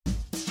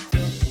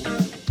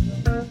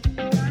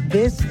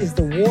This is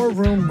the War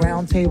Room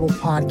Roundtable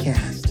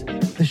podcast,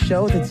 the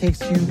show that takes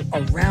you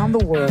around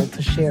the world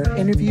to share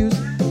interviews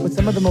with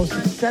some of the most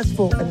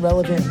successful and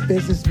relevant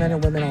businessmen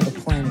and women on the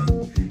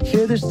planet.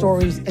 Hear their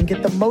stories and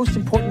get the most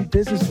important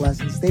business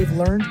lessons they've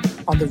learned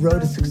on the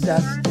road to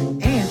success, and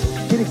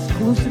get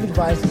exclusive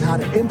advice on how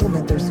to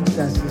implement their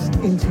successes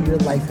into your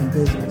life and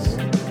business.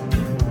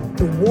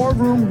 The War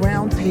Room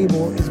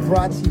Roundtable is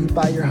brought to you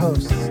by your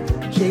hosts,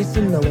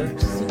 Jason Miller,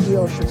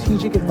 CEO of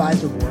Strategic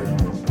Advisor Board,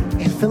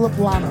 and Philip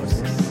Lanos,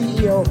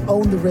 CEO of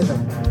Own the Rhythm,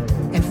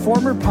 and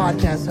former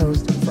podcast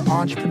host for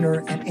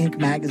Entrepreneur and Inc.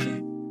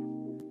 magazine.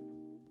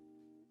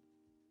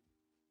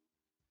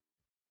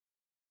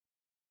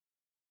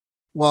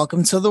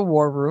 Welcome to the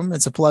War Room.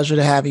 It's a pleasure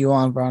to have you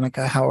on,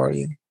 Veronica. How are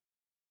you?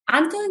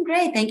 I'm doing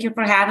great. Thank you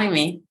for having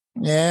me.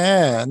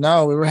 Yeah,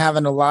 no, we were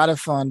having a lot of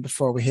fun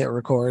before we hit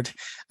record.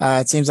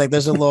 It seems like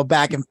there's a little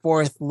back and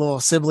forth, a little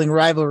sibling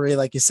rivalry,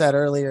 like you said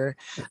earlier.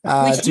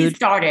 He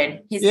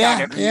started.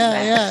 Yeah.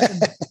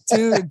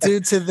 Due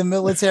to the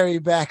military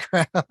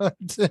background.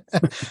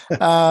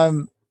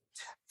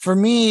 For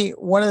me,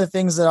 one of the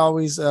things that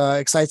always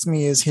excites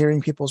me is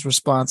hearing people's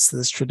response to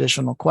this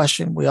traditional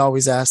question. We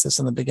always ask this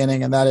in the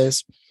beginning, and that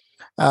is,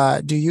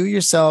 do you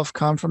yourself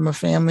come from a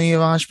family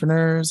of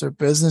entrepreneurs or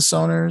business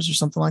owners or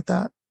something like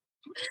that?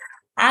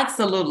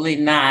 Absolutely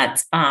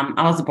not.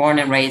 I was born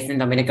and raised in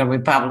Dominican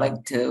Republic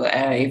to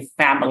a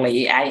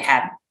family. I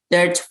had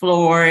dirt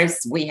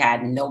floors. We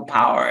had no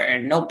power,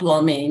 no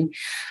plumbing.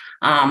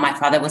 My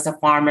father was a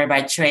farmer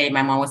by trade.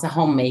 My mom was a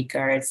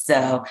homemaker.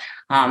 So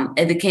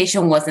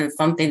education wasn't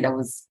something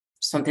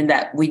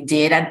that we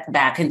did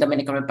back in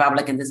Dominican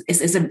Republic. And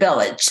it's a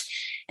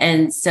village.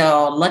 And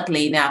so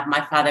luckily enough,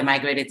 my father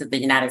migrated to the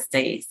United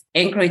States,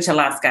 Anchorage,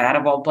 Alaska, out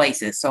of all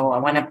places. So I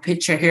want to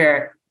picture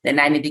here the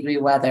 90-degree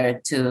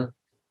weather to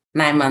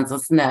 9 months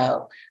of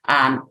snow.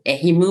 And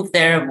he moved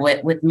there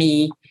with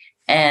me,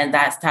 and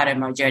that started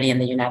my journey in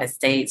the United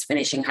States,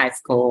 finishing high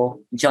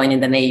school, joining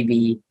the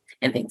Navy,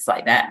 and things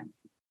like that.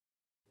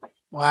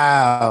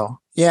 Wow.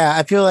 Yeah,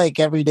 I feel like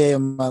every day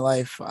of my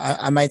life,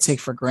 I might take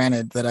for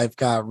granted that I've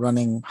got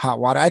running hot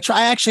water. I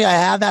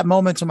have that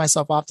moment to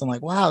myself often,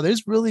 like, wow,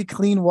 there's really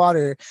clean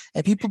water,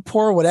 and people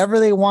pour whatever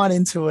they want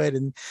into it.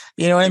 And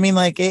you know what I mean?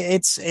 Like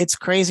it's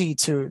crazy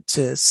to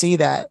see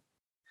that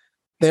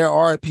there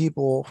are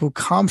people who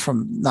come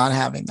from not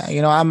having that.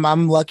 You know,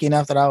 I'm lucky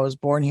enough that I was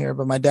born here,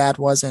 but my dad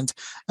wasn't.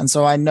 And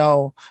so I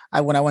know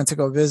when I went to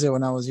go visit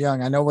when I was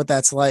young, I know what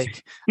that's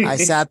like. I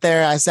sat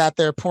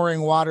there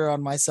pouring water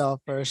on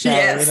myself for a shower,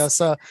 yes. You know,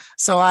 so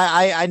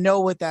I know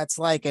what that's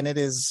like, and it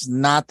is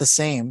not the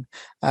same.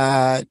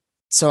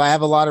 So I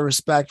have a lot of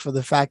respect for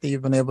the fact that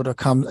you've been able to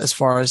come as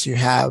far as you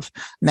have.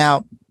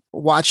 Now,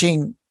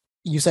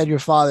 you said your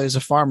father is a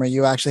farmer.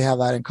 You actually have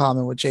that in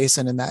common with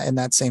Jason in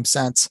that same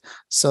sense.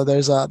 So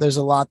there's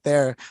a lot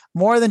there,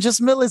 more than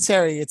just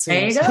military, it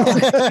seems.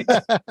 There you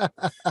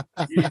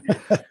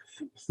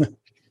go.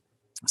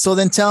 So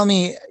then tell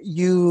me,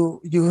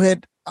 you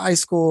hit high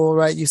school,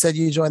 right? You said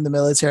you joined the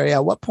military.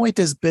 At what point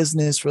does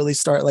business really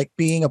start, like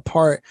being a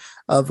part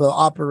of an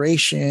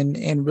operation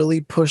and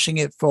really pushing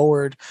it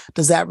forward?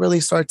 Does that really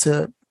start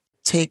to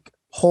take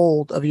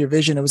hold of your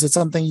vision? Or was it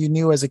something you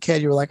knew as a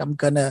kid? You were like, I'm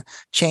gonna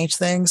change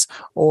things,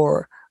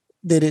 or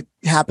did it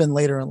happen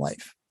later in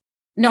life?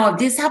 No,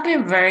 this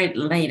happened very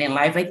late in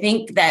life. I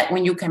think that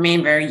when you come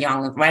in very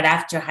young, right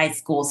after high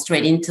school,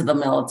 straight into the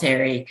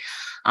military,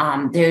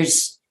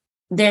 there's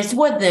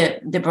what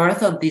the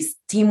birth of this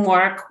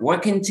teamwork,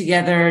 working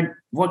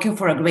together, working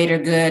for a greater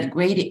good,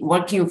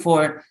 working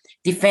for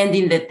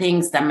defending the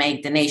things that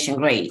make the nation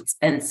great.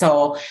 And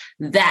so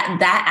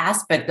that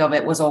aspect of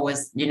it was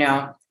always,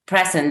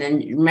 present.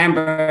 And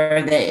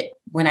remember that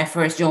when I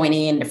first joined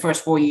in the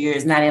first 4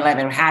 years,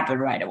 9/11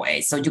 happened right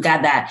away. So you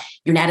got that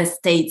United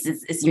States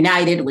is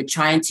united. We're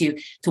trying to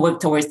work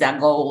towards that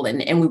goal.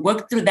 And we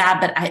worked through that.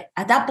 But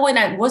at that point,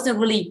 I wasn't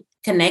really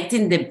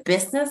connecting the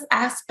business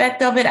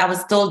aspect of it. I was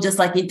still just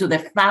like into the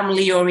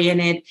family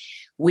oriented.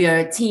 We are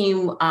a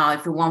team.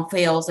 If one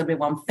fails,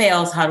 everyone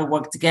fails. How to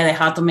work together,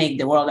 how to make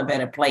the world a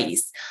better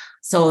place.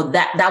 So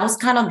that was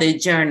kind of the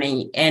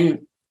journey. And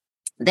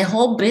the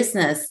whole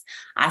business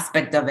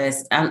aspect of it,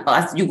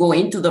 as you go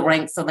into the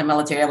ranks of the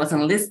military, I was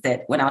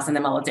enlisted when I was in the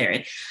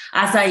military.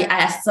 As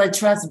I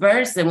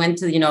transversed and went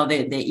to, the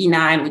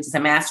E9, which is a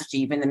Master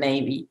Chief in the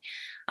Navy,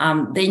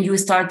 then you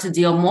start to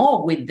deal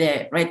more with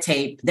the red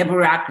tape, the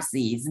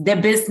bureaucracies, the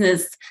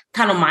business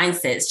kind of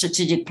mindset,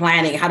 strategic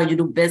planning. How do you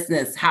do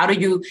business? How do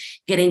you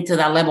get into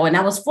that level? And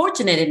I was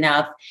fortunate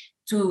enough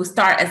to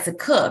start as a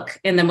cook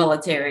in the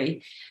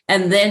military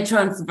and then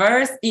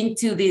transverse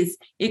into this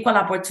equal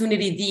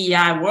opportunity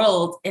DEI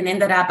world and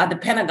ended up at the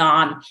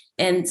Pentagon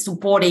and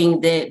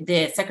supporting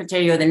the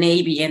Secretary of the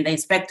Navy and the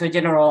Inspector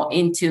General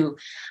into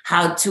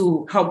how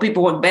to help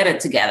people work better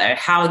together,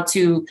 how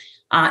to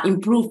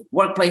improve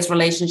workplace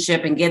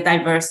relationship and get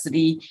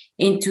diversity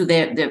into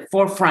the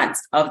forefront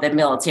of the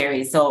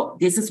military. So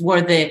this is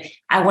where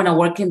I want to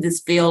work in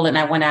this field and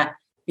I want to,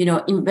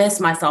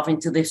 invest myself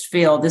into this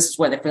field. This is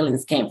where the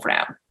feelings came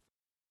from.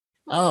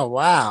 Oh,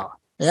 wow.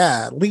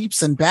 Yeah,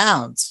 leaps and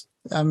bounds.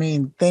 I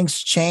mean, things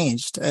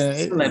changed.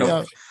 A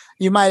little.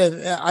 You might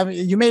have. I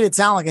mean, you made it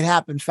sound like it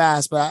happened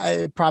fast, but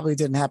it probably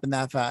didn't happen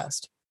that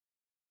fast.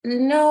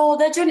 No,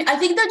 that journey, I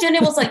think the journey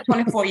was like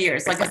 24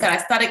 years. Like I said, I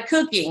started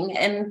cooking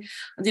and,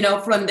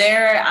 from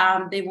there,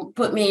 they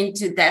put me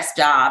into desk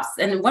jobs.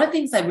 And one of the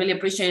things I really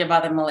appreciate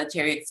about the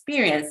military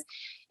experience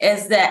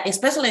is that,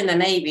 especially in the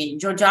Navy,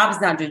 your job is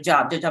not your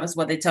job. Your job is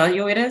what they tell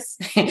you it is.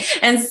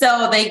 And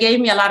so they gave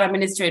me a lot of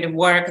administrative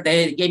work.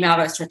 They gave me a lot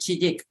of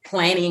strategic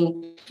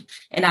planning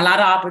and a lot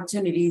of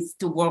opportunities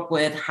to work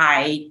with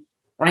high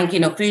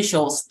ranking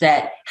officials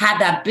that had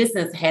that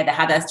business head, that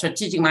had that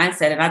strategic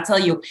mindset. And I tell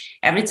you,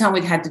 every time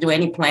we had to do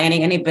any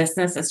planning, any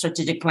business and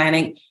strategic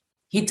planning,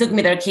 he took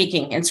me there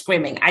kicking and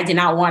screaming. I did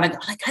not want to go.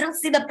 Like, I don't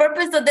see the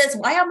purpose of this.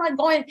 Why am I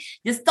going?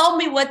 Just tell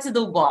me what to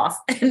do, boss.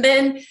 And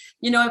then,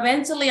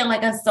 eventually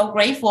I'm so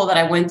grateful that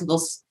I went to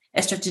those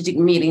strategic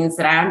meetings,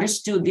 that I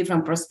understood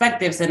different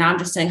perspectives and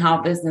understand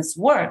how business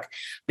work.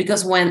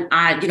 Because when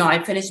I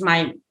finished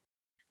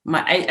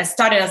I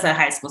started as a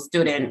high school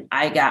student.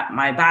 I got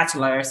my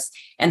bachelor's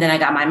and then I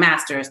got my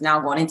master's, now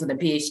going into the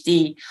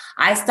PhD.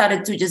 I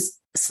started to just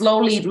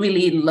slowly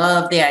really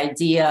love the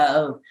idea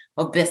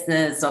of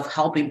business, of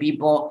helping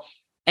people.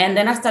 And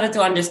then I started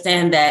to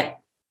understand that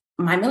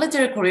my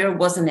military career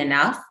wasn't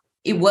enough.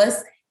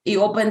 It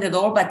opened the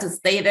door, but to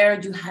stay there,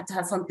 you had to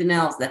have something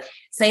else. That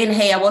saying,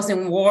 hey, I was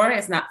in war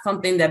is not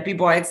something that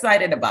people are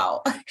excited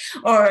about.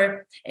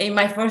 Or in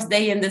my first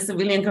day in the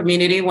civilian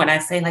community, when I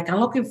say, like,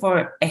 I'm looking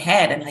for a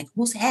head, and like,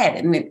 whose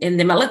head? In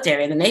the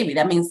military, in the Navy,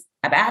 that means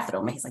a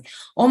bathroom. And he's like,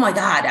 oh my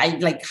God,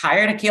 I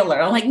hired a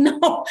killer. I'm like,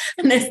 no,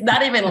 and it's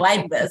not even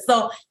like this.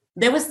 So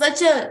there was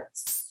such a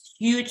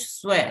huge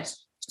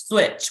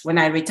switch when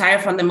I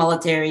retired from the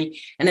military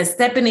and then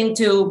stepping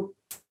into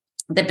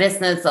the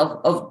business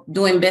of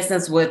doing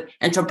business with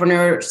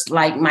entrepreneurs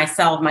like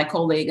myself, my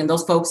colleague, and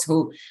those folks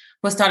who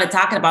started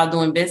talking about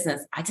doing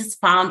business. I just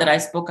found that I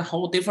spoke a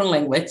whole different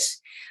language.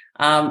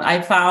 I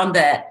found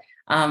that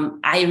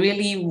I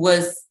really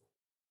was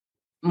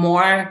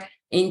more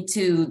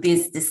into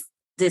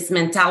this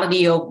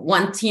mentality of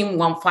one team,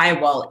 one fight.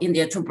 Well, in the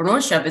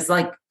entrepreneurship, it's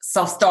like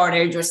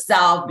self-starter,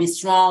 yourself, be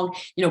strong,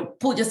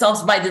 pull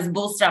yourselves by these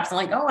bootstraps. I'm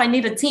like, oh, I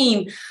need a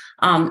team.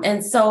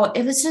 And so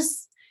it was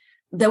just,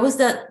 there was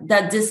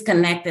that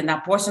disconnect in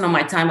that portion of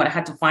my time where I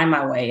had to find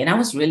my way. And I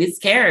was really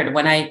scared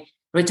when I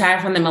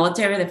retired from the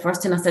military. The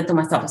first thing I said to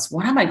myself is,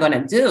 what am I going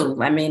to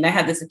do? I mean, I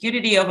had the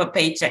security of a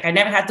paycheck. I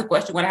never had to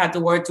question what I had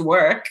to wear to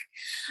work.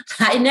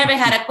 I never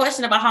had a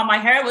question about how my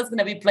hair was going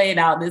to be played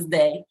out this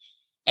day.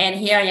 And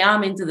here I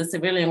am into the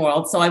civilian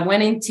world. So I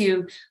went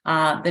into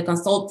the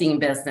consulting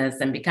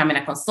business and becoming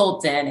a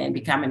consultant and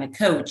becoming a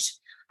coach.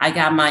 I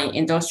got my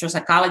industrial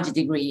psychology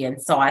degree.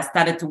 And so I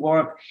started to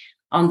work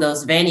on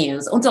those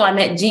venues until I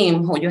met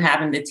Jim, who you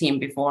have in the team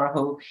before,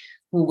 who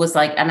was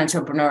like an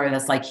entrepreneur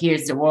that's like,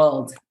 here's the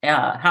world,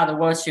 how the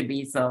world should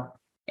be. So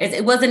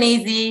it wasn't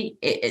easy.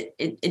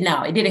 It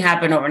didn't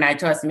happen overnight,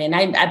 trust me.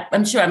 And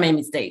I'm sure I made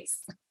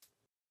mistakes.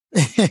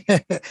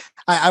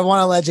 I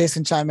want to let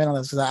Jason chime in on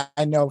this because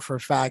I know for a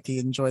fact he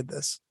enjoyed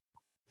this.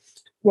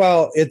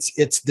 Well,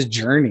 it's the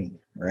journey,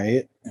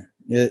 right?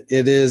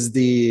 It is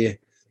the,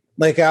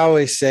 like I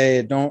always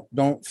say,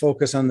 don't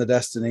focus on the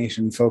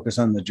destination, focus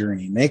on the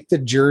journey. Make the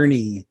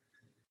journey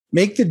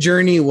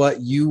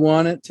what you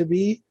want it to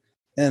be,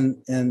 and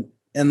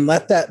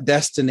let that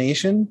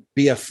destination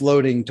be a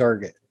floating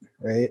target,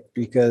 right?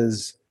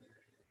 Because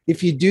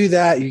if you do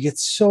that, you get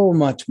so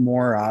much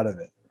more out of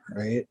it,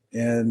 right?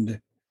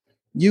 And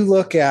you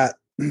look at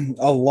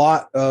a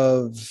lot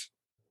of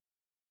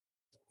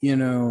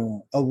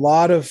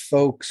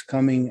folks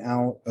coming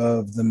out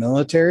of the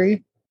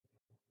military,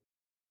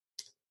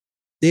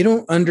 they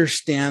don't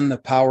understand the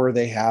power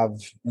they have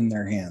in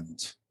their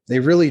hands. They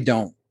really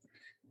don't.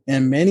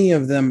 And many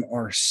of them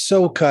are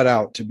so cut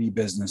out to be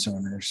business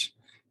owners.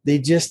 They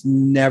just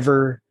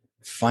never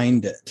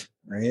find it,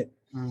 right?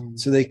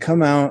 So they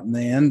come out and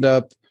they end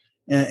up,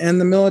 and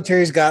the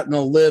military's gotten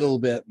a little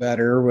bit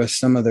better with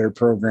some of their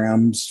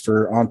programs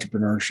for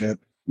entrepreneurship.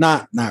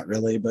 Not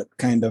really, but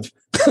kind of,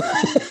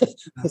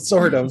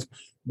 sort of.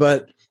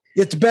 But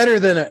it's better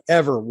than it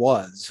ever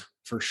was,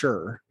 for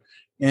sure.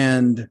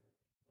 And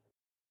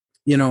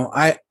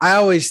I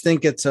always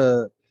think it's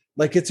a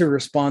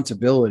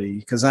responsibility,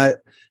 because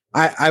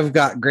I've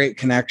got great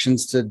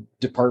connections to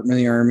Department of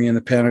the Army and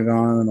the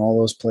Pentagon and all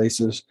those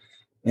places.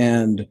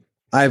 And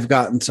I've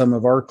gotten some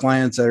of our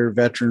clients that are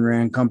veteran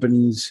ran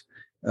companies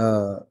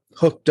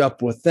hooked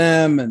up with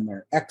them and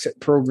their exit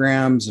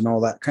programs and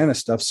all that kind of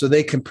stuff, so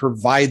they can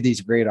provide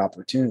these great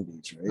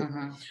opportunities,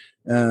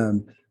 right?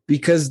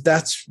 Because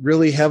that's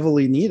really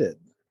heavily needed.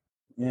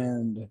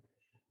 And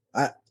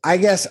I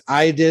guess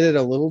I did it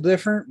a little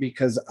different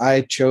because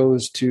I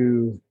chose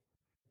to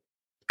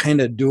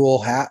kind of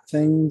dual hat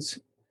things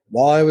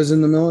while I was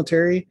in the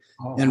military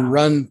and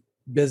run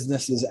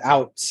businesses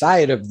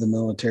outside of the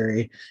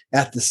military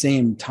at the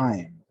same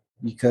time,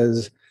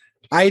 because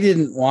I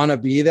didn't want to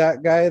be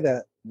that guy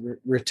that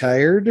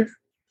retired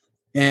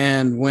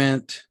and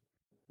went,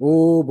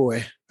 oh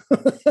boy,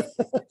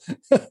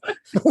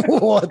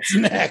 What's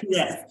next?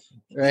 Yes.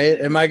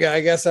 Right. I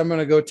guess I'm going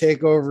to go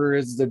take over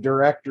as the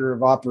director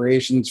of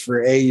operations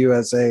for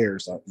AUSA or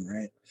something.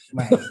 Right.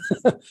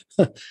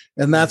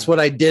 And that's what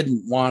I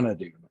didn't want to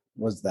do,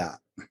 was that.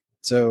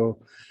 So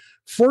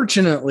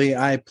fortunately,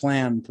 I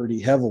planned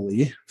pretty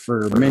heavily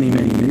for many,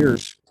 many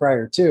years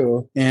prior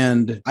to,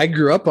 and I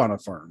grew up on a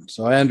farm.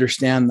 So I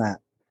understand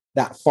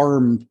that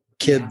farm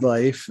kid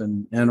life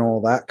and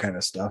all that kind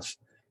of stuff.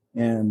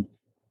 And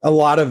a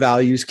lot of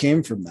values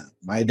came from that.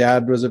 My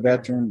dad was a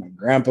veteran. My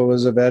grandpa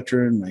was a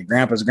veteran. My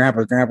grandpa's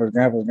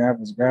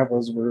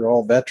were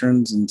all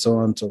veterans, and so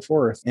on and so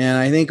forth. And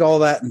I think all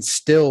that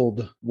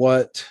instilled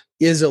what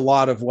is a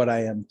lot of what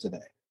I am today.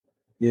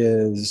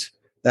 Is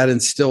that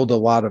instilled a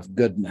lot of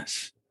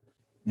goodness.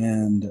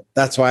 And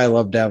that's why I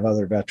love to have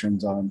other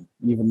veterans on,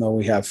 even though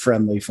we have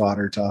friendly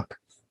fodder talk.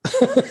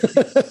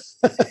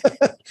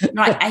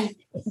 No,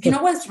 you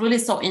know what's really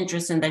so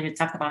interesting that you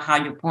talked about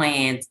how you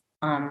planned.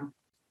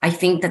 I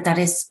think that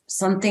is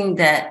something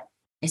that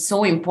is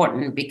so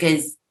important,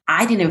 because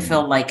I didn't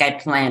feel like I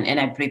planned and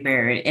I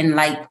prepared. And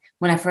like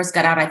when I first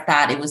got out, I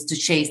thought it was to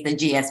chase the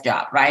GS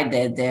job, right?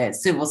 The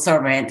civil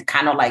servant,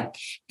 kind of like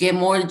get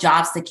more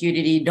job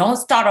security. Don't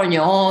start on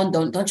your own.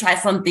 Don't try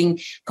something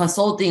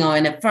consulting or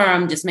in a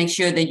firm. Just make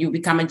sure that you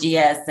become a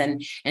GS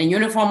and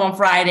uniform on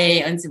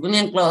Friday and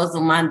civilian clothes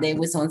on Monday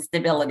with some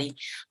stability.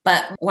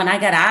 But when I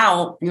got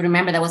out, you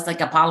remember there was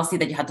like a policy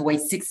that you had to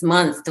wait 6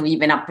 months to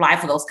even apply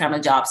for those kind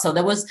of jobs. So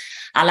there was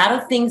a lot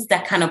of things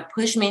that kind of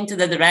pushed me into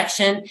the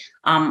direction.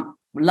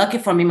 Lucky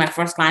for me, my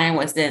first client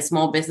was the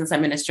Small Business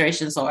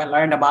Administration. So I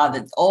learned about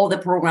all the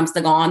programs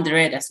that go under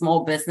it, a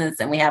small business,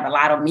 and we have a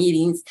lot of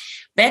meetings.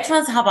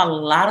 Veterans have a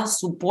lot of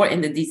support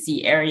in the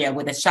DC area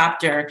with a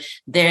chapter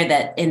there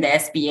that in the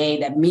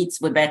SBA that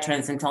meets with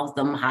veterans and tells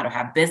them how to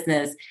have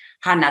business,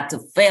 how not to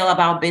fail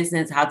about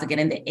business, how to get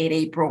in the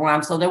 8A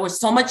program. So there was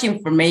so much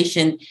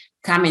information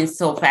coming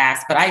so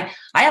fast. But I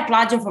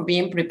applaud you for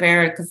being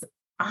prepared, because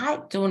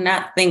I do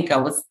not think I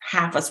was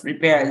half as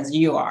prepared as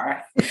you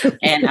are.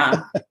 And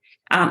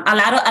a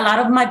lot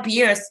of my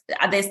peers,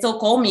 they still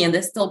call me and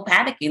they're still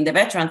panicking. The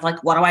veterans,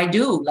 like, what do I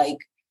do? Like,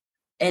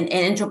 and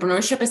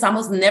entrepreneurship is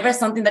almost never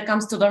something that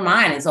comes to their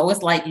mind. It's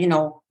always like,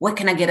 what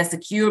can I get a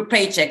secure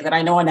paycheck that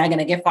I know I'm not going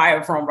to get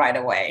fired from right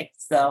away?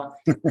 So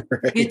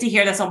right. Good to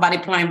hear that somebody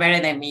playing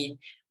better than me.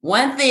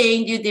 One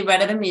thing you did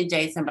better than me,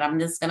 Jason, but I'm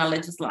just going to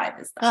let you slide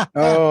this time.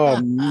 Oh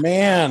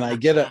man, I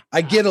get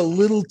a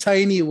little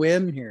tiny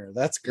win here.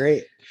 That's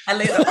great. A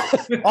little.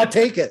 I'll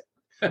take it.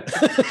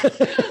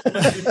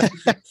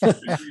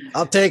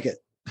 I'll take it.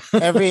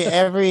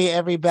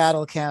 Every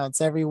battle counts,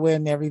 every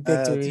win, every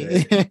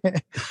victory.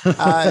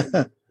 Right.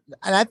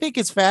 And I think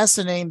it's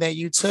fascinating that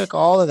you took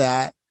all of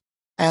that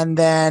and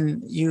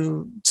then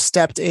you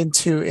stepped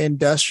into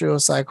industrial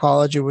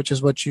psychology, which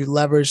is what you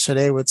leverage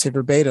today with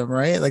Verbatim,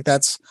 right? Like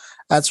that's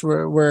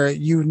where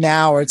you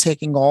now are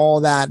taking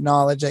all that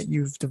knowledge that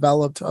you've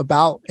developed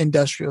about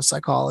industrial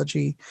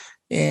psychology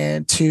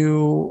and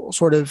to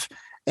sort of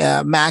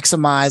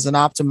maximize and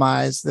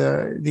optimize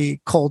the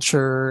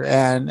culture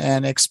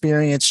and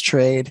experience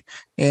trade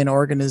in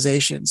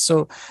organizations.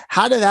 So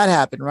how did that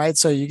happen, right?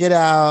 So you get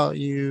out,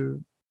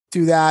 you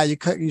do that,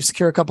 you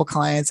secure a couple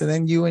clients, and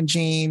then you and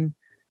Jean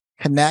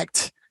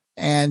connect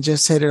and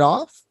just hit it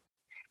off?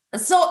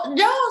 So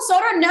no,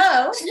 sort of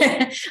no.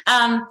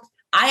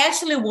 I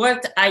actually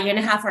worked a year and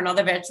a half for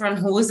another veteran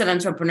who was an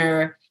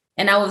entrepreneur.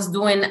 And I was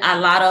doing a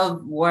lot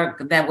of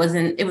work that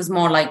it was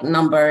more like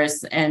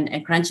numbers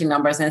and crunching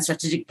numbers and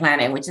strategic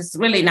planning, which is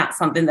really not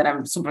something that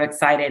I'm super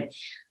excited.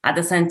 At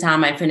the same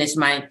time, I finished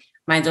my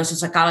industrial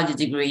psychology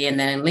degree. And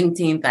then in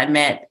LinkedIn, I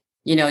met,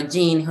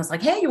 Jean, who was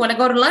like, hey, you want to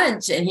go to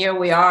lunch? And here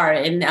we are.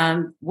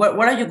 And what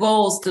are your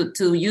goals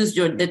to use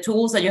the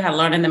tools that you have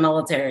learned in the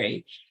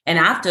military? And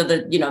after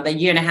the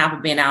year and a half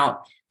of being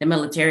out the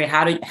military,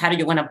 how do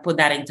you want to put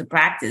that into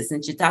practice?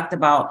 And she talked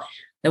about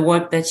the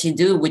work that she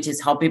do, which is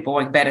help people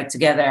work better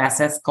together,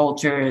 assess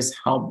cultures,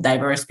 help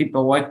diverse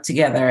people work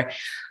together.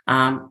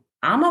 I'm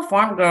a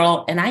farm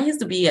girl and I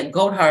used to be a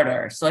goat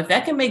herder. So if I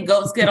can make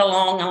goats get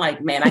along, I'm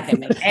like, man, I can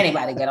make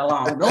anybody get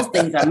along. Those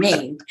things are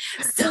mean.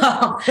 So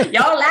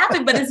y'all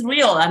laughing, but it's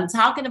real. I'm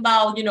talking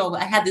about,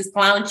 I had these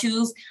clown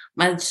shoes.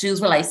 My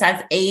shoes were like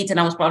size 8 and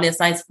I was probably a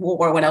size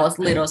 4 when I was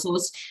little. So it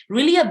was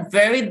really a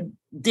very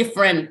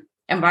different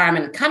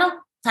environment. Kind of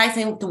ties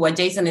into what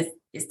Jason is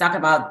talking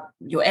about,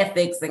 your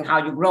ethics and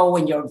how you grow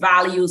and your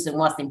values and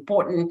what's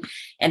important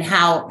and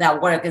how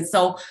that works. And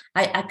so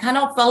I kind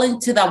of fell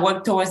into that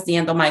work towards the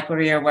end of my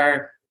career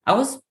where I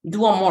was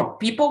doing more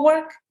people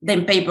work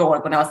than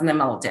paperwork when I was in the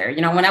military.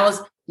 When I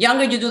was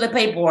younger, you do the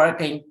paperwork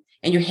and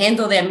you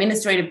handle the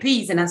administrative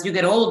piece. And as you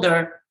get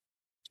older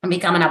and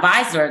become an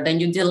advisor, then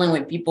you're dealing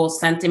with people's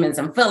sentiments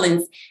and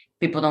feelings.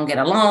 People don't get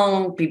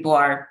along. People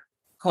are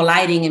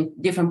colliding in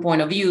different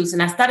point of views.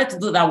 And I started to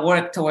do that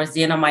work towards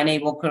the end of my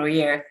naval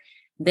career.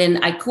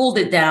 Then I cooled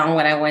it down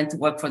when I went to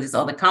work for this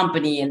other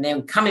company, and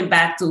then coming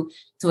back to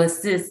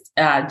assist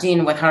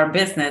Jean with her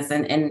business.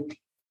 And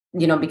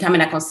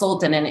becoming a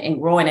consultant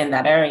and growing in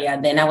that area,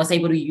 then I was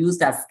able to use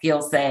that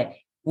skill set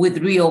with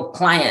real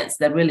clients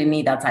that really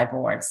need that type of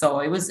work. So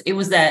it was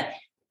a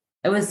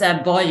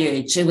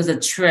voyage. It was a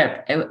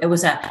trip. It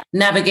was a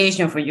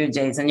navigation for you,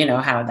 Jason. You know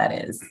how that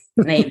is.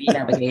 Navy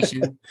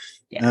navigation.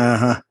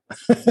 Yeah.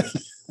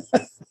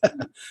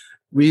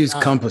 We use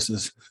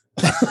compasses.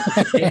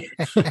 I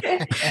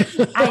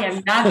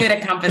am not good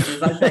at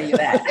compasses. I'll tell you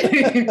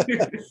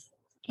that.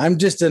 I'm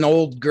just an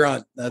old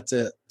grunt. That's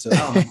it. So.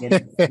 Oh my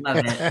goodness.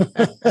 Love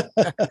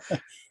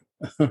it.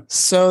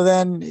 So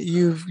then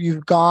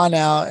you've gone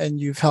out and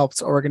you've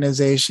helped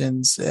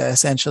organizations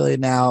essentially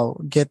now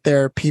get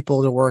their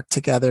people to work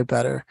together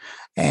better.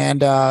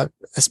 And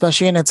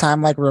especially in a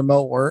time like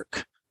remote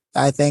work,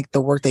 I think the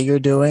work that you're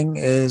doing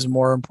is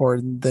more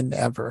important than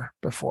ever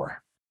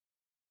before.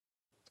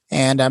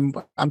 And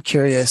I'm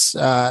curious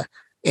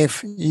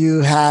if you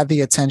had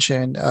the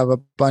attention of a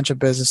bunch of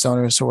business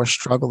owners who are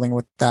struggling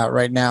with that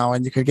right now,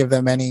 and you could give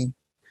them any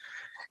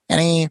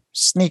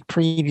sneak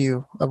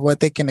preview of what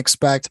they can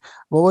expect,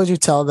 what would you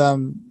tell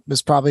them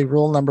is probably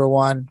rule number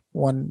one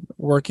when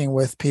working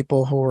with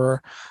people who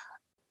are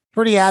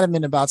pretty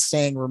adamant about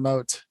staying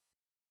remote?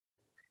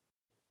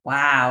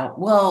 Wow.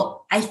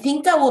 Well, I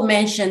think I will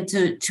mention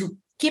to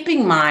keep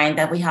in mind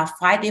that we have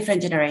 5 different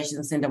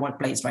generations in the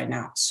workplace right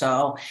now.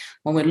 So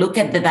when we look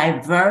at the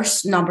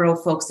diverse number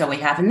of folks that we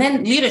have, and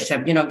then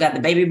leadership, we got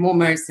the baby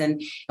boomers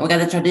and we got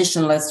the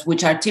traditionalists,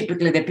 which are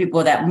typically the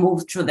people that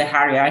move through the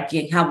hierarchy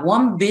and have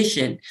one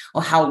vision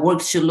of how work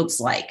should looks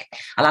like.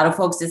 A lot of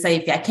folks that say,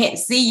 if I can't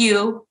see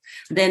you,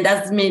 then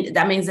that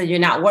means that you're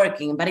not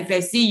working. But if I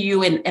see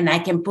you and I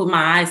can put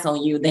my eyes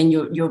on you, then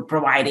you're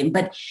providing.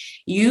 But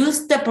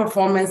use the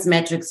performance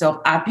metrics of,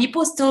 are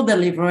people still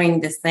delivering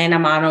the same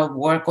amount of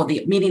work or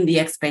meeting the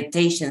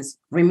expectations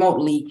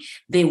remotely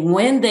than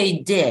when they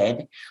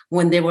did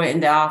when they were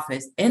in the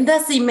office? And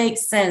does it make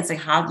sense? And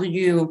how do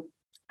you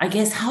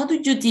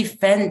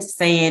defend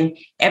saying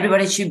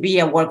everybody should be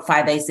at work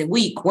 5 days a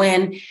week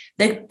when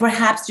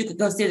perhaps you could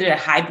consider a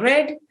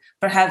hybrid?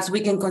 Perhaps we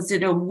can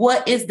consider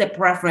what is the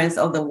preference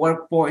of the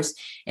workforce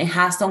and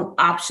have some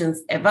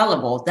options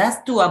available.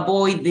 That's to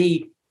avoid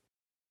the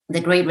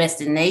great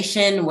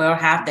resignation. We'll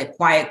have the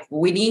quiet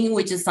quitting,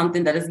 which is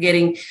something that is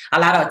getting a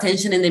lot of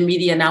attention in the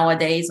media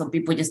nowadays, or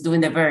people just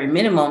doing the very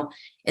minimum.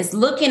 It's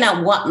looking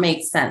at what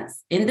makes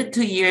sense. In the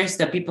 2 years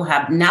that people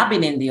have not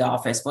been in the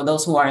office, for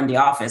those who are in the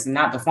office,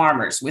 not the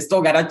farmers, we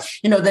still got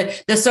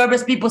to, the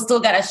service people still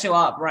got to show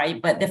up,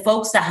 right? But the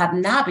folks that have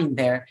not been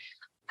there,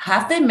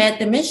 have they met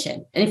the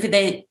mission? And if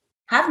they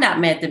have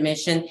not met the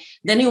mission,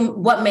 then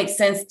what makes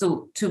sense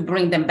to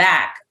bring them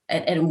back,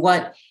 and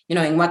what,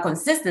 in what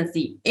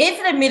consistency?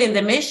 If they're meeting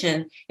the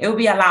mission, it will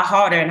be a lot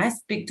harder. And I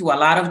speak to a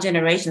lot of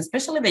generations,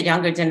 especially the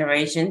younger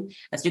generation.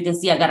 As you can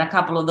see, I got a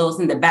couple of those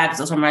in the back.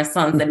 Those are my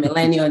sons, the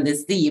millennial and the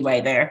Steve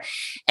right there.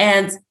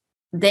 And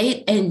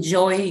they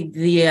enjoy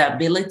the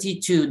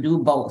ability to do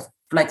both,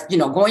 like,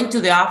 going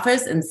to the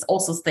office and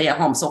also stay at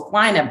home. So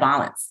find a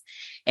balance.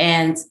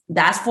 And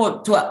that's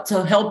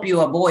to help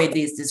you avoid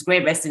this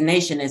great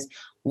resignation is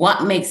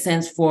what makes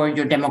sense for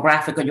your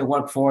demographic or your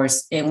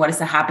workforce, and what is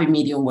a happy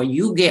medium where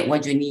you get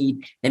what you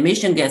need, the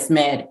mission gets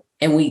met,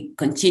 and we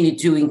continue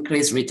to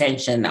increase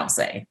retention, I'll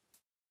say.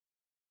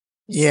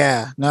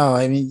 Yeah, no,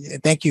 I mean,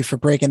 thank you for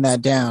breaking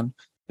that down,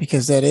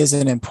 because that is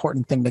an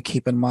important thing to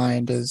keep in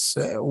mind is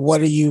what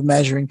are you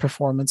measuring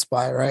performance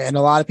by, right? And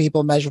a lot of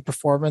people measure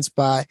performance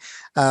by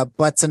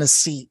butts in a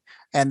seat.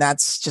 And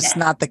that's just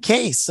not the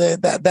case.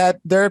 That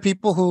there are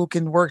people who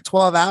can work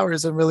 12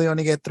 hours and really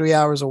only get 3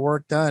 hours of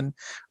work done,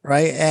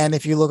 right? And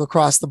if you look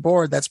across the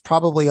board, that's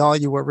probably all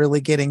you were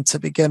really getting to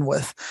begin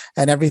with.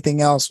 And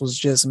everything else was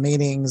just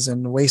meetings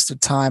and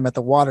wasted time at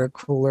the water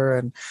cooler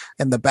and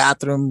the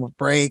bathroom with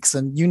breaks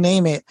and you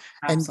name it.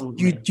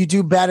 Absolutely. And you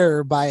do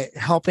better by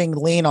helping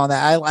lean on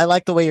that. I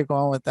like the way you're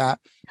going with that.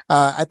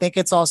 I think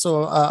it's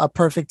also a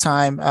perfect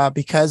time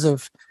because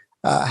of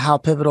how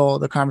pivotal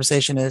the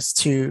conversation is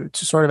to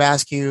sort of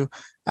ask you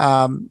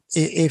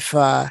if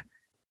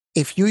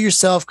you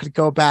yourself could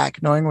go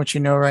back, knowing what you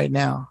know right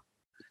now,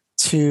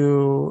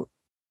 to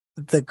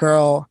the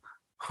girl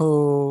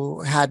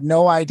who had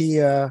no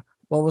idea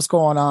what was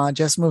going on,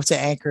 just moved to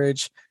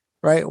Anchorage,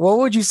 right? What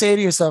would you say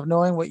to yourself,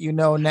 knowing what you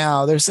know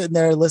now? They're sitting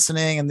there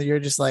listening and you're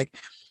just like,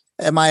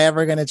 am I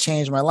ever going to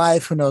change my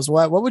life? Who knows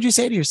what? What would you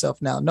say to yourself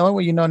now, knowing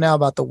what you know now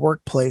about the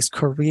workplace,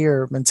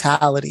 career,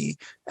 mentality,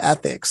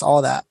 ethics,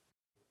 all that?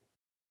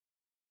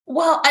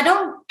 Well, I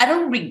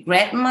don't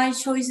regret my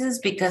choices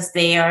because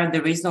they are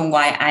the reason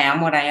why I am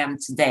what I am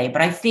today.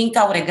 But I think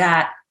I would have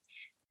got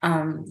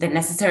the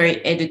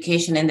necessary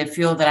education in the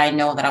field that I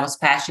know that I was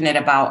passionate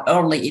about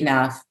early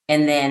enough,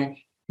 and then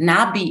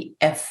not be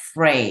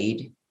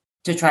afraid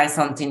to try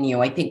something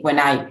new. I think when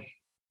I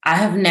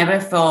have never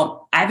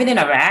felt, I've been in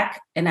Iraq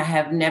and I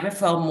have never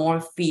felt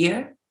more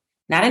fear.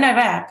 Not in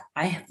Iraq.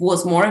 I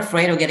was more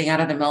afraid of getting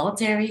out of the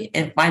military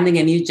and finding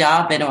a new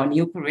job and a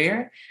new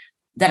career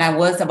than I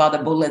was about the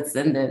bullets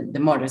and the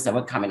murders that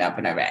were coming up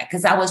in Iraq.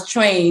 Because I was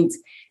trained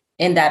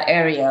in that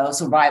area of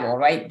survival,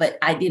 right? But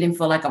I didn't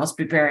feel like I was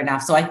prepared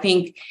enough. So I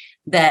think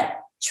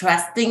that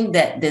trusting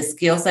that the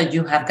skills that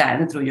you have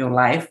gotten through your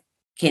life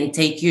can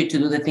take you to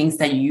do the things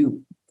that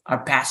you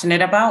are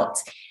passionate about,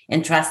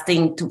 and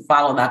trusting to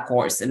follow that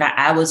course. And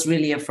I was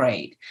really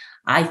afraid.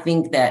 I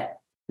think that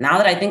now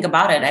that I think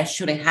about it, I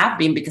shouldn't have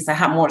been, because I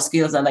have more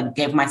skills than I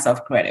gave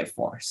myself credit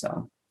for.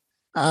 So.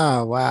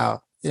 Oh,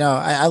 wow.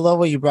 I love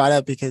what you brought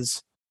up,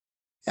 because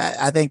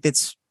I think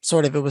it's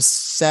it was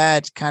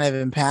said kind of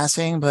in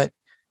passing, but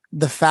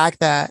the fact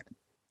that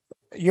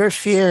your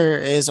fear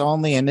is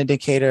only an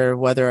indicator of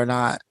whether or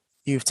not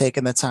you've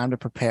taken the time to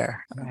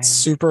prepare. Right. It's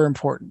super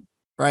important,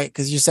 right?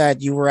 Because you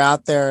said you were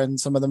out there in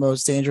some of the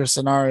most dangerous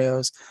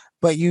scenarios,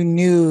 but you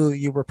knew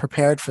you were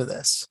prepared for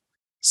this.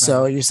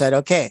 So you said,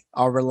 okay,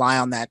 I'll rely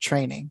on that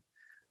training.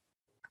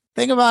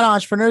 Thing about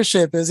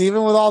entrepreneurship is,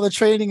 even with all the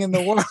training in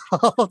the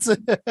world,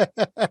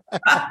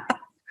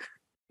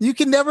 you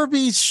can never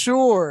be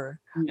sure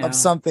of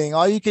something.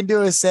 All you can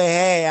do is say,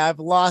 hey, I've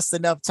lost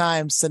enough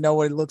times to know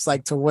what it looks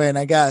like to win,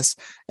 I guess.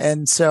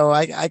 And so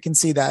I can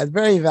see that. A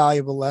very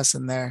valuable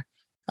lesson there.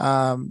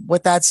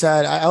 With that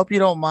said, I hope you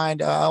don't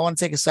mind. I want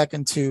to take a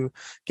second to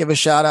give a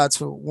shout out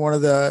to one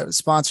of the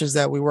sponsors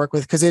that we work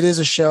with, because it is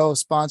a show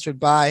sponsored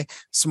by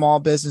small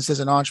businesses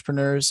and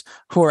entrepreneurs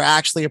who are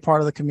actually a part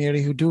of the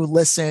community, who do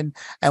listen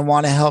and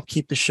want to help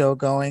keep the show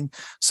going.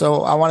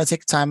 So I want to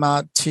take time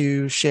out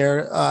to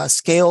share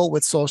Scale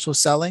with Social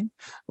Selling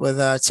with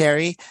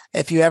Terry.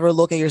 If you ever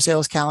look at your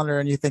sales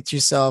calendar and you think to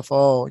yourself,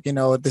 oh,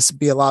 this would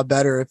be a lot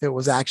better if it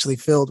was actually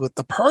filled with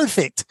the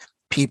perfect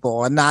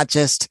people and not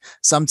just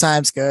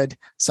sometimes good,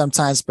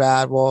 sometimes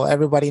bad. Well,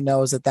 everybody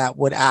knows that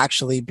would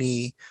actually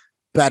be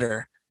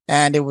better,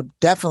 and it would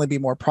definitely be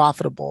more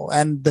profitable.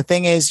 And the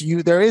thing is,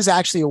 there is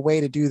actually a way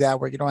to do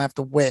that where you don't have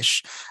to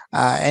wish.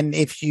 And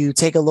if you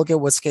take a look at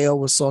what Scale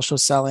with Social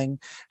Selling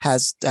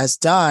has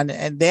done,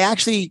 and they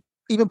actually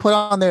even put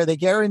on there, they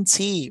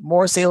guarantee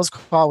more sales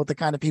call with the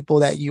kind of people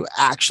that you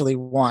actually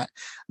want.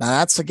 Now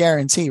that's a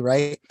guarantee,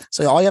 right?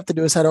 So all you have to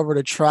do is head over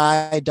to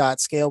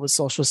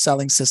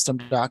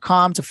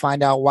try.scalewithsocialsellingsystem.com to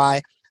find out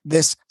why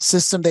this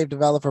system they've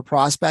developed for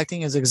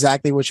prospecting is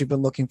exactly what you've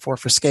been looking for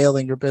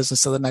scaling your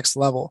business to the next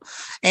level.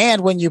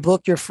 And when you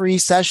book your free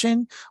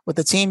session with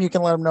the team, you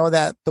can let them know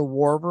that the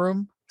War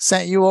Room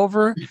sent you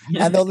over,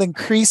 and they'll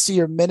increase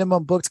your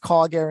minimum booked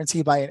call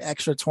guarantee by an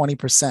extra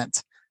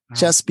 20%.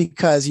 Just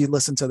because you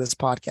listen to this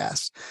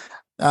podcast.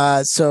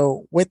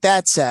 So with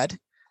that said,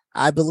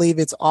 I believe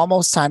it's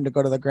almost time to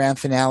go to the grand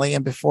finale.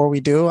 And before we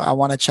do, I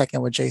want to check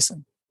in with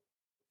Jason.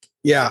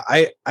 Yeah,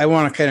 I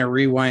want to kind of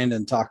rewind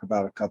and talk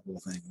about a couple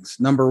of things.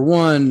 Number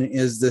one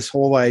is this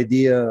whole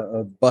idea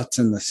of butts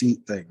in the seat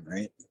thing,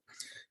 right?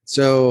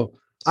 So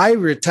I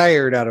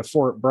retired out of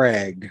Fort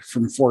Bragg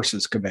from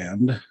Forces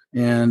Command,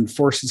 and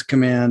Forces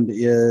Command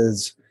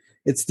it's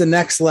the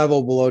next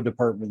level below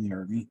Department of the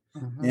Army.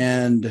 Mm-hmm.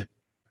 And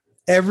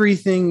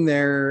everything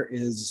there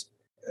is,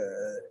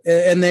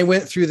 and they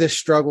went through this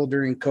struggle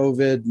during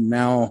COVID. And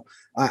now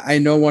I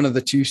know one of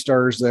the 2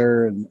 stars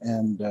there,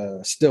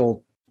 and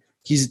still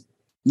he's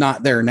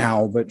not there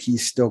now, but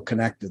he's still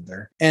connected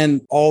there.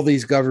 And all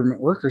these government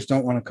workers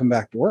don't want to come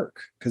back to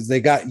work because they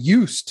got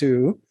used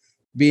to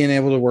being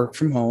able to work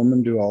from home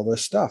and do all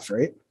this stuff,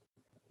 right?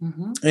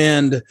 Mm-hmm.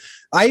 And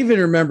I even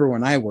remember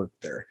when I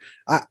worked there,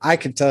 I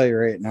can tell you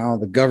right now,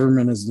 the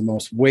government is the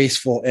most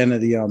wasteful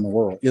entity in the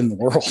world.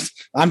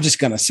 I'm just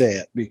going to say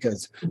it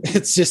because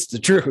it's just the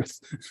truth.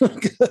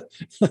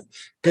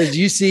 Because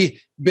you see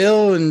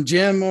Bill and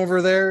Jim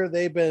over there,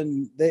 they've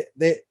been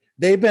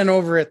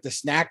over at the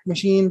snack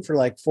machine for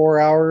like 4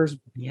 hours,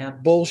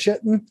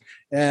 bullshitting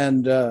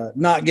and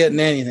not getting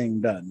anything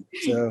done.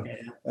 So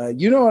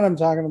you know what I'm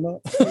talking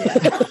about?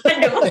 I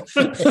know.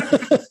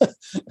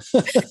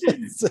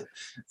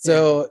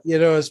 So,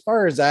 as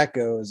far as that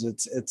goes,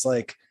 it's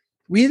like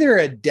we either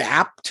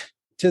adapt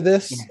to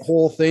this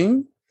whole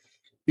thing,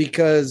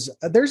 because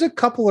there's a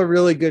couple of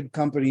really good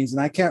companies,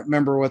 and I can't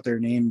remember what their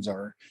names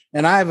are.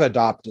 And I've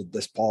adopted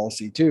this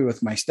policy too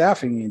with my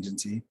staffing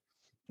agency.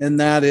 And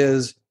that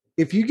is,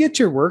 if you get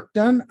your work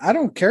done, I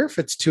don't care if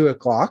it's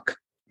 2:00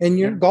 and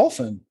you're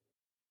golfing.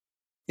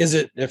 Is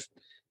it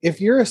if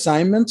your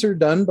assignments are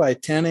done by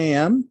 10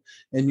 a.m.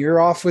 and you're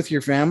off with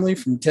your family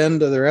from 10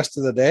 to the rest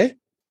of the day,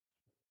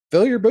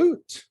 fill your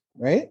boots,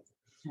 right?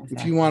 Okay.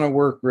 If you want to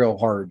work real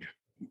hard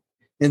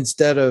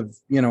instead of,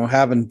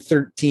 having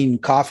 13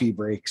 coffee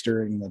breaks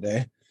during the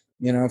day,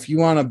 if you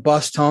want to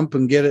bust hump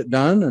and get it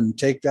done and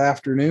take the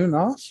afternoon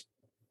off,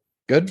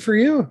 good for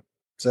you.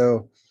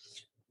 So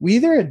we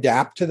either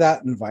adapt to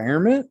that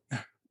environment,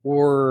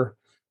 or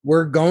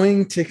we're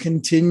going to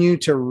continue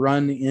to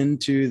run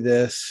into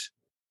this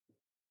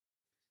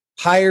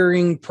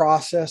hiring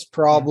process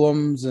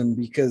problems. And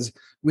because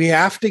we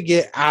have to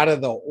get out of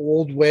the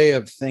old way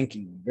of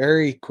thinking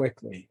very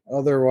quickly.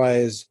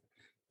 Otherwise,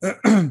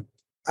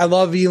 I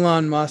love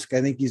Elon Musk.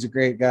 I think he's a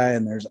great guy.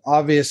 And there's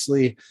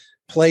obviously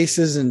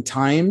places and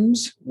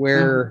times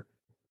where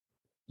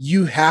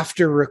you have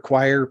to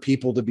require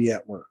people to be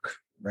at work,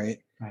 right?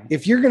 Right.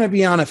 If you're going to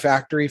be on a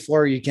factory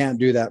floor, you can't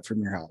do that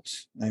from your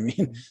house. I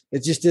mean,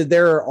 it's just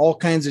there are all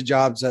kinds of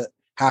jobs that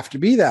have to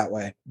be that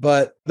way.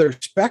 But the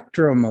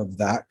spectrum of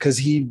that, because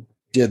he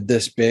did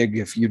this big,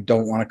 if you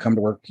don't want to come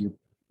to work, you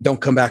don't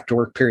come back to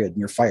work, period, and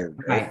you're fired.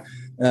 Right.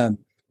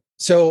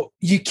 So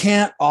you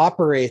can't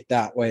operate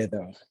that way,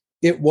 though.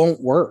 It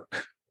won't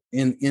work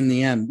in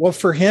the end. Well,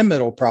 for him,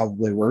 it'll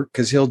probably work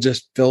because he'll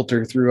just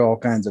filter through all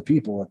kinds of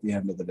people at the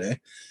end of the day.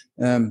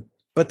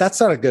 But that's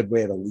not a good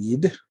way to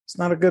lead. It's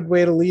not a good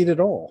way to lead at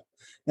all.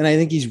 And I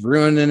think he's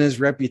ruining his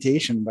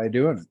reputation by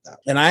doing it that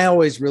way. And I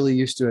always really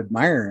used to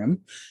admire him.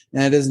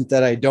 And it isn't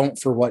that I don't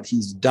for what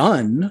he's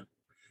done.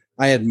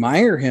 I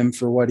admire him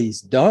for what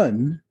he's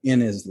done in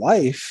his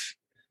life.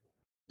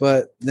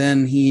 But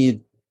then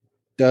he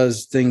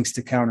does things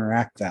to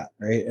counteract that,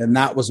 right? And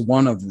that was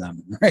one of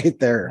them right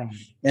there.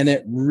 And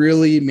it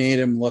really made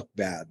him look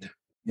bad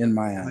in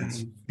my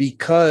eyes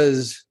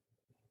because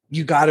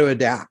you got to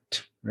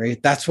adapt.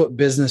 Right. That's what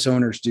business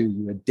owners do.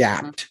 You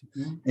adapt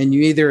and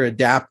you either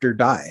adapt or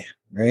die.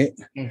 Right.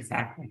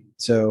 Exactly.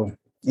 So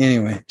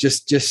anyway,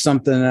 just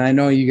something. And I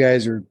know you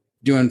guys are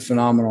doing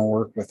phenomenal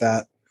work with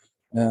that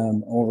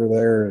over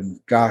there. And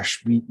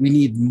gosh, we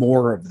need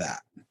more of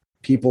that.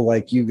 People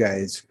like you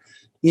guys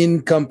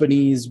in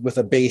companies with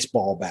a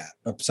baseball bat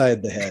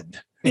upside the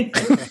head.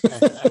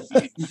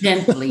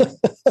 Gently.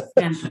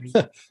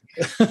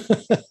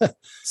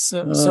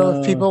 So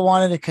if people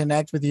wanted to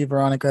connect with you,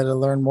 Veronica, to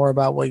learn more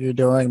about what you're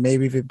doing,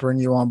 maybe if we bring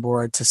you on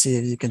board to see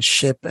if you can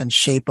ship and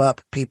shape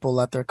up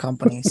people at their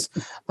companies,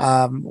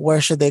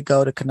 where should they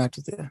go to connect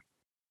with you?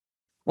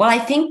 Well, I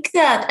think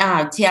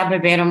that Tia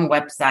Verbatim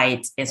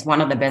website is one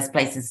of the best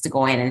places to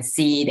go in and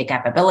see the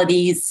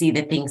capabilities, see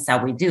the things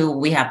that we do.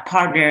 We have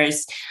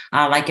partners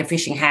like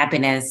Efficient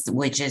Happiness,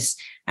 which is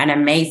an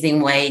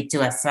amazing way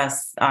to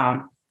assess,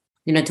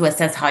 to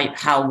assess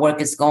how work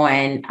is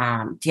going.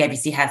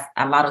 TIBC has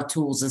a lot of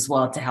tools as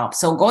well to help.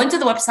 So going to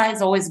the website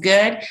is always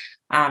good.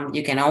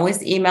 You can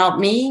always email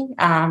me.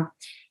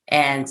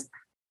 And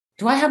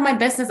do I have my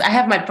business? I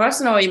have my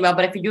personal email,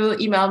 but if you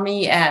email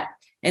me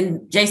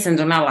and Jason,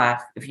 do not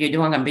laugh. If you're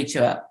doing, I'm gonna beat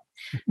you up.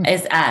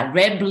 It's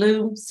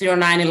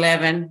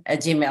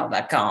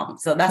redblue0911@gmail.com.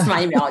 So that's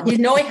my email. You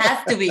know it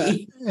has to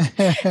be.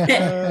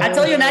 I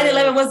told you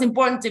 9/11 was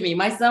important to me.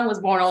 My son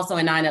was born also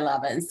in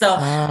 9/11. So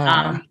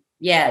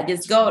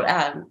just go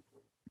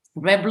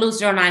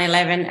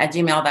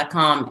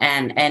redblue0911@gmail.com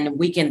and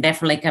we can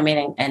definitely come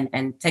in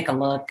and take a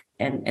look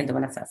and do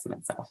an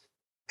assessment. So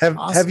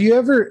have you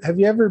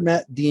ever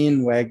met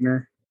Dean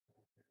Wagner?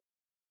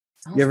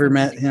 You ever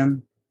met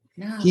him?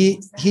 No,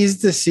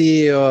 he's the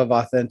CEO of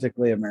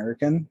Authentically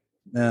American.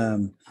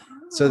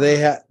 So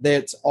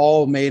it's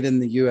all made in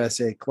the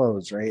USA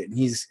clothes, right? And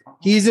he's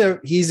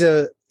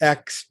a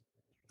ex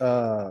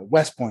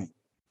West Point.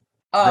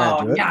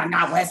 Oh, no,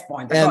 not West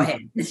Point. But go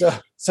ahead.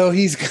 So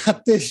he's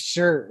got this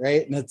shirt,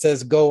 right? And it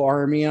says "Go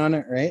Army" on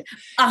it, right?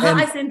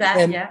 I seen that.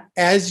 And yeah.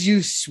 As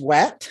you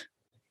sweat,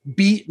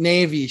 Beat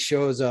Navy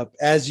shows up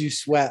as you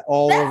sweat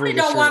all Definitely over the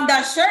don't shirt. want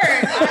that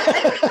shirt.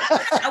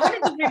 I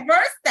wanted to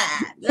reverse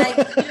that.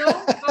 Go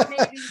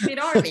Navy, Beat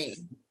Army.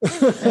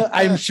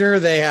 I'm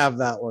sure they have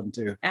that one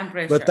too. I'm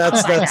pretty but sure.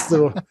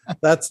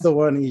 that's the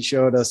one he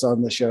showed us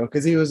on the show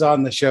because he was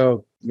on the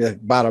show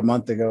about a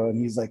month ago and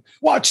he's like,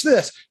 "Watch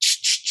this."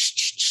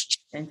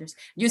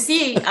 You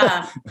see,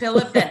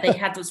 Philip, that they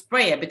had to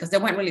spray it because they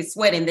weren't really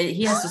sweating.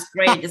 He has to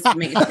spray it just to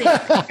make it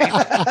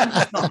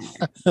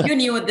stick. You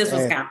knew what this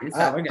was coming.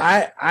 So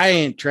I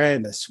ain't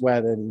trying to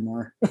sweat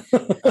anymore.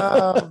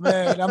 Oh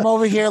man, I'm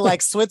over here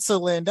like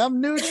Switzerland. I'm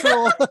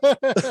neutral.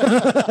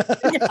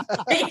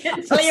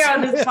 Clear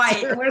on this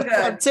fight. We're good.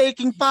 I'm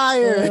taking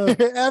fire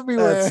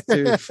everywhere. That's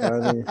too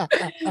funny.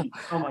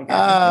 Oh my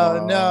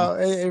God. No,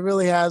 it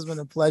really has been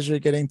a pleasure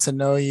getting to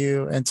know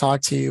you and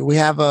talk to you. We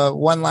have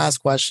one last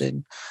question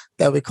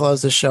that we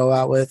close the show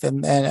out with,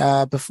 and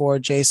before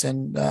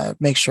Jason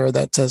makes sure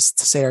that to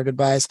say our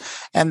goodbyes.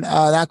 And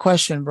that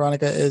question,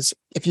 Veronica, is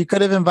if you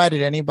could have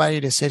invited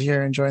anybody to sit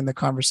here and join the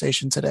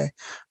conversation today,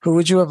 who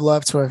would you have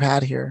loved to have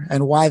had here,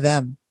 and why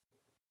them?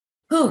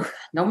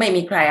 Don't make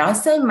me cry. I'll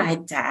say my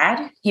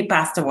dad. He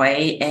passed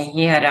away, and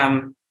he had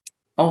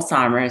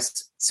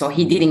Alzheimer's. So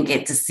he didn't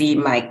get to see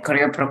my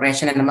career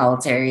progression in the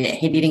military.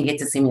 He didn't get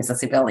to see me as a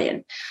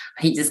civilian.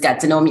 He just got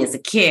to know me as a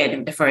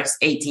kid the first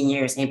 18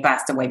 years. And he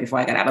passed away before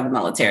I got out of the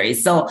military.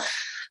 So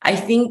I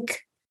think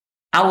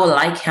I would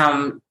like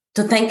him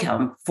to thank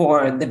him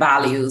for the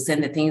values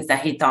and the things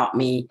that he taught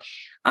me.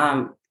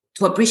 To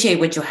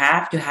appreciate what you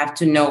have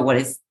to know what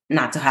is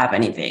not to have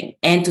anything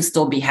and to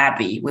still be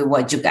happy with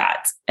what you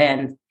got.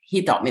 And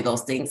he taught me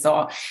those things.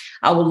 So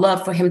I would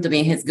love for him to be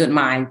in his good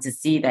mind, to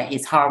see that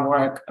his hard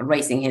work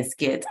raising his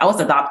kids. I was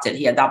adopted.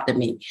 He adopted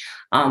me,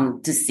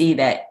 to see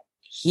that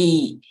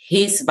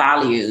his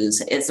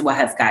values is what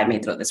has guided me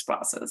through this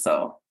process.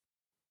 So.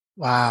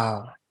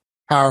 Wow.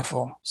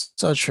 Powerful.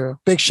 So true.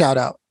 Big shout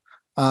out.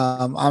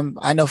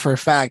 I know for a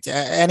fact,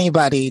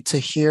 anybody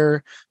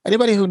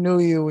who knew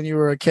you when you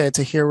were a kid,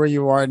 to hear where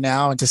you are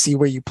now and to see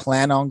where you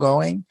plan on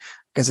going,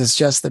 because it's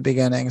just the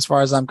beginning. As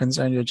far as I'm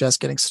concerned, you're just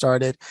getting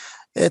started.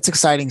 It's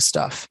exciting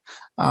stuff.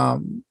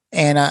 And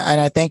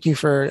I thank you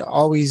for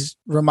always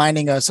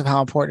reminding us of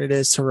how important it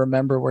is to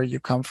remember where you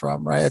come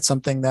from, right? It's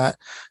something that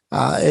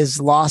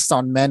is lost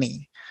on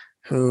many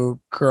who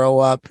grow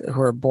up,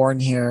 who are born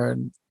here.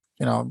 And,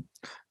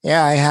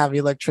 yeah, I have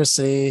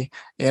electricity,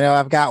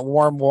 I've got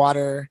warm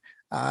water.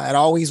 It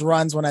always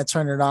runs when I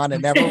turn it on.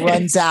 It never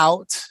runs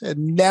out. It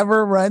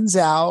never runs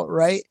out,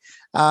 right?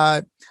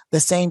 The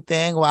same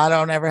thing. Well, I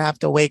don't ever have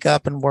to wake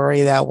up and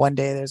worry that one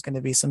day there's going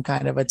to be some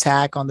kind of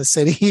attack on the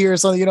city or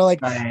something.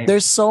 Right.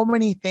 There's so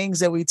many things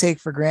that we take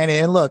for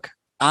granted. And look,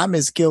 I'm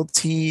as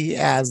guilty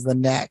as the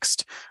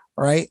next,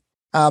 right?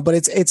 But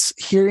it's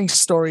hearing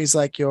stories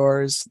like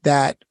yours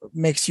that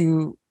makes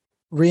you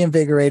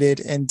reinvigorated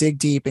and dig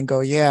deep and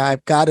go, yeah,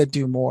 I've got to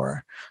do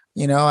more.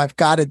 I've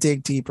got to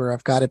dig deeper.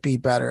 I've got to be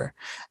better.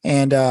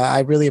 And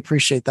I really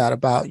appreciate that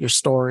about your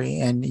story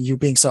and you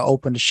being so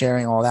open to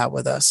sharing all that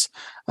with us.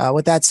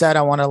 With that said,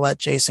 I want to let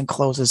Jason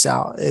close us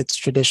out. It's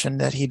tradition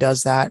that he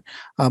does that,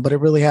 but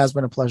it really has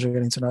been a pleasure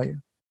getting to know you.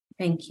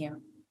 Thank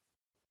you.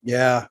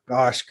 Yeah,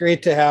 gosh,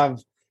 great to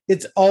have.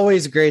 It's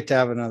always great to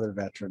have another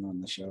veteran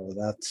on the show.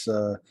 That's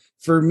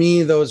for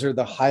me, those are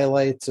the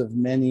highlights of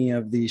many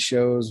of these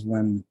shows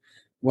when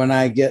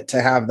I get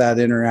to have that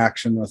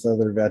interaction with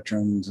other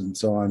veterans and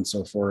so on and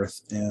so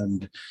forth.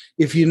 And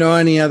if you know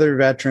any other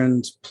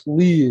veterans,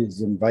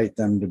 please invite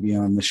them to be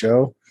on the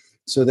show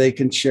so they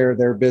can share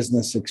their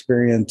business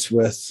experience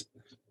with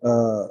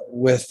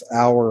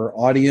our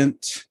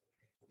audience,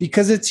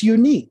 because it's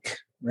unique,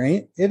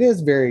 right? It is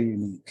very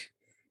unique.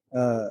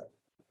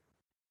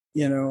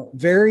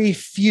 Very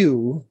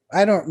few,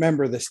 I don't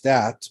remember the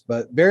stats,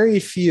 but very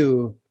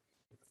few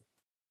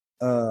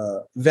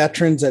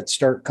veterans that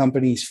start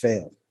companies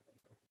fail.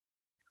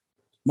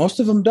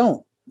 Most of them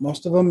don't.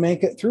 Most of them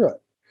make it through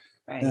it.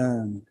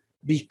 Right.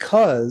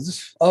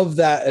 Because of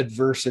that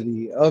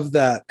adversity,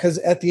 because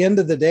at the end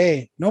of the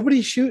day,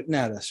 nobody's shooting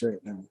at us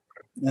right now.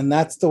 And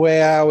that's the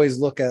way I always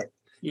look at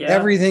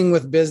everything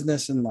with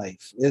business and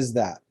life is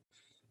that.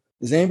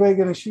 Is anybody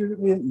going to shoot at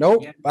me?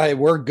 Nope. Yeah.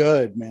 We're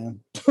good,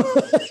 man.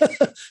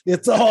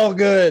 It's all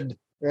good.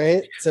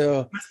 Right.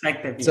 So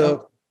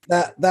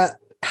that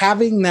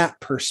having that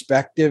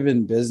perspective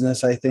in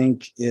business, I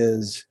think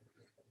is,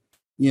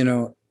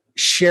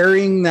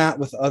 sharing that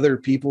with other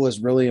people is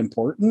really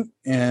important.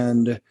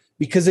 And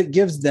because it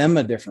gives them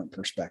a different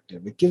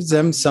perspective, it gives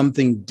them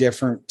something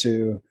different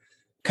to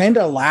kind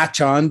of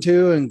latch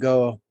onto and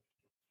go,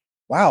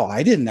 wow,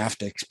 I didn't have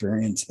to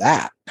experience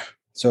that.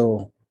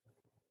 So,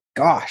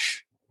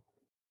 gosh,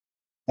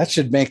 that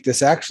should make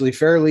this actually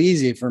fairly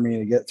easy for me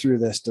to get through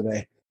this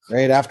today,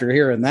 right after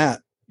hearing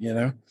that,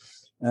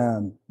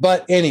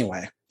 But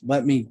anyway,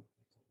 let me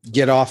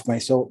get off my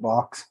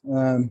soapbox.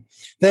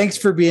 Thanks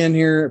for being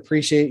here.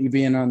 Appreciate you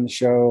being on the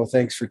show.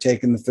 Thanks for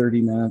taking the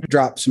 30 minutes,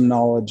 drop some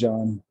knowledge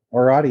on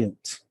our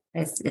audience.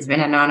 It's been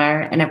an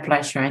honor and a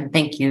pleasure. And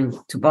thank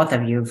you to both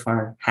of you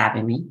for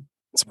having me.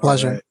 It's a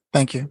pleasure. Right.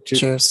 Thank you.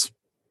 Cheers.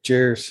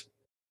 Cheers.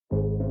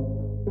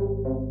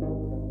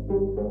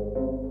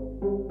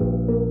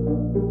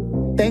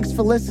 Thanks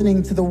for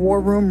listening to the War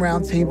Room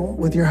Roundtable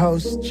with your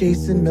hosts,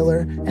 Jason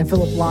Miller and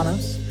Philip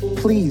Llanos.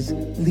 Please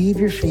leave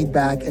your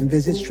feedback and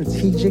visit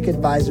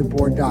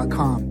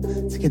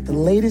strategicadvisorboard.com to get the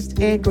latest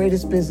and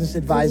greatest business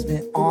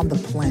advisement on the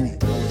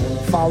planet.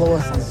 Follow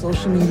us on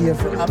social media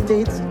for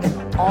updates,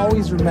 and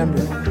always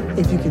remember,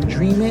 if you can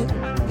dream it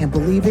and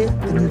believe it,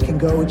 then you can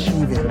go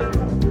achieve it.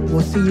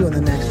 We'll see you in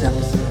the next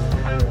episode.